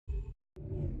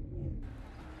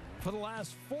For the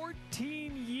last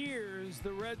 14 years,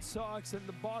 the Red Sox and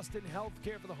the Boston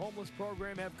Healthcare for the Homeless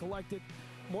program have collected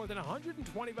more than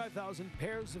 125,000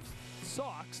 pairs of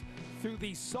socks through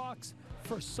the Socks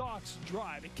for Socks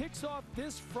drive. It kicks off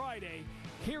this Friday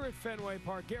here at Fenway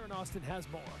Park. Guerin Austin has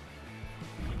more.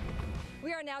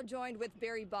 We are now joined with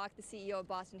Barry Bock, the CEO of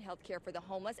Boston Healthcare for the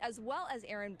Homeless, as well as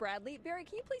Erin Bradley. Barry,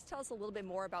 can you please tell us a little bit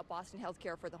more about Boston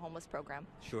Healthcare for the Homeless program?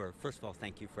 Sure. First of all,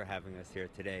 thank you for having us here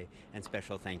today, and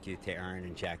special thank you to Erin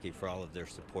and Jackie for all of their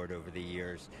support over the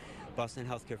years. Boston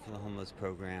Healthcare for the Homeless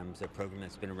program is a program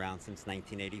that's been around since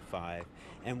 1985,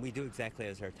 and we do exactly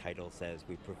as our title says.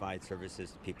 We provide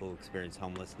services to people who experience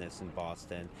homelessness in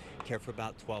Boston, care for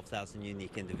about 12,000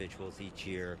 unique individuals each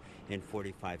year in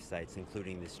 45 sites,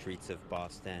 including the streets of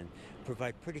Boston,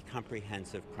 provide pretty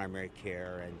comprehensive primary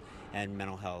care and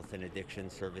mental health and addiction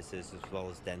services, as well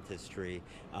as dentistry,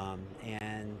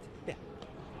 and yeah.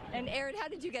 And Erin, how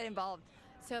did you get involved?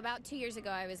 So about 2 years ago,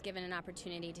 I was given an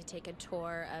opportunity to take a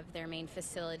tour of their main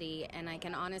facility, and I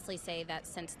can honestly say that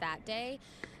since that day,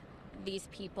 these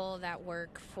people that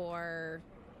work for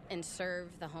and serve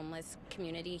the homeless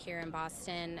community here in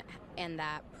Boston, and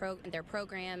that their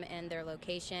program and their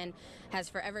location has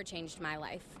forever changed my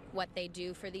life. What they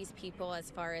do for these people,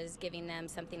 as far as giving them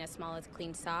something as small as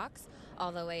clean socks,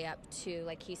 all the way up to,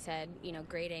 like he said,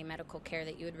 grade A medical care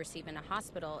that you would receive in a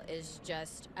hospital, is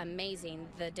just amazing.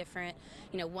 The different,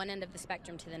 one end of the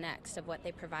spectrum to the next of what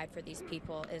they provide for these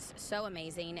people is so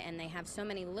amazing, and they have so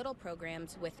many little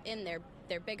programs within their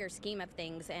bigger scheme of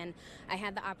things. And I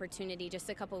had the opportunity just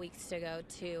a couple weeks ago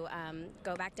to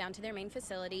go back down to their main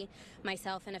facility,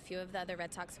 myself and a few of the other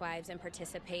Red Sox wives, and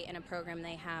participate in a program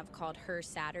they have called Her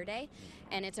Saturday.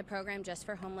 And it's a program just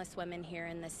for homeless women here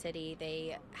in the city.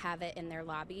 They have it in their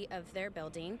lobby of their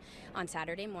building on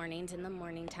Saturday mornings in the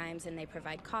morning times, and they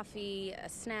provide coffee, a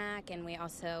snack, and we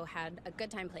also had a good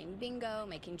time playing bingo,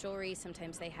 making jewelry.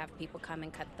 Sometimes they have people come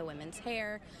and cut the women's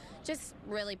hair, just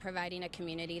really providing a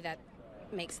community that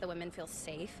makes the women feel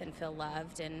safe and feel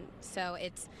loved. And so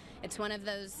it's one of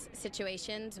those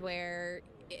situations where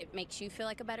it makes you feel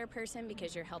like a better person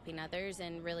because you're helping others,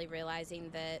 and really realizing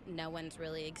that no one's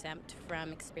really exempt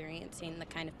from experiencing the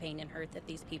kind of pain and hurt that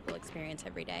these people experience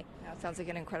every day. That sounds like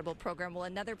an incredible program. Well,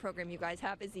 another program you guys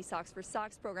have is the Socks for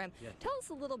Socks program. Yes. Tell us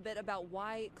a little bit about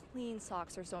why clean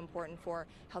socks are so important for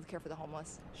healthcare for the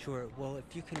homeless. Sure. Well,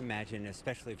 if you can imagine,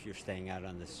 especially if you're staying out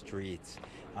on the streets,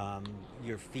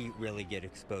 your feet really get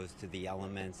exposed to the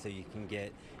elements, so you can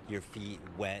get your feet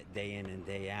wet day in and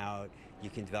day out. You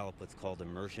can develop what's called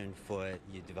immersion foot.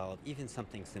 You develop even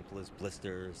something simple as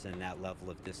blisters and that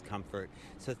level of discomfort.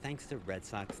 So thanks to Red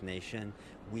Sox Nation,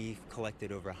 we've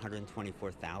collected over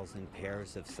 124,000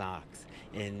 pairs of socks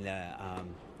in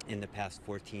the past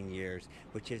 14 years,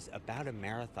 which is about a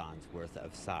marathon's worth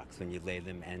of socks when you lay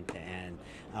them end to end.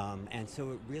 And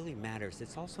so it really matters.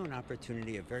 It's also an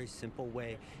opportunity, a very simple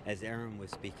way, as Erin was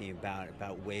speaking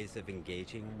about ways of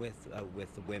engaging with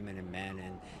the women and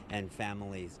men and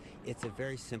families. It's a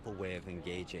very simple way of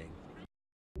engaging.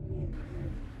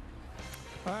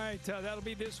 All right, that'll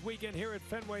be this weekend here at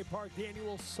Fenway Park, the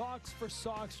annual Socks for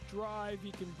Socks drive.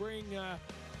 You can bring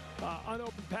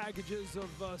unopened packages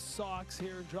of socks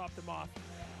here and drop them off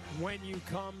when you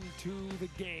come to the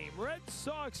game. Red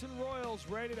Sox and Royals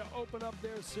ready to open up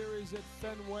their series at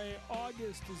Fenway.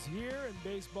 August is here and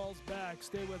baseball's back.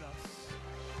 Stay with us.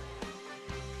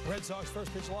 Red Sox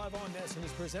First Pitch Live on NESN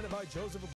is presented by Joseph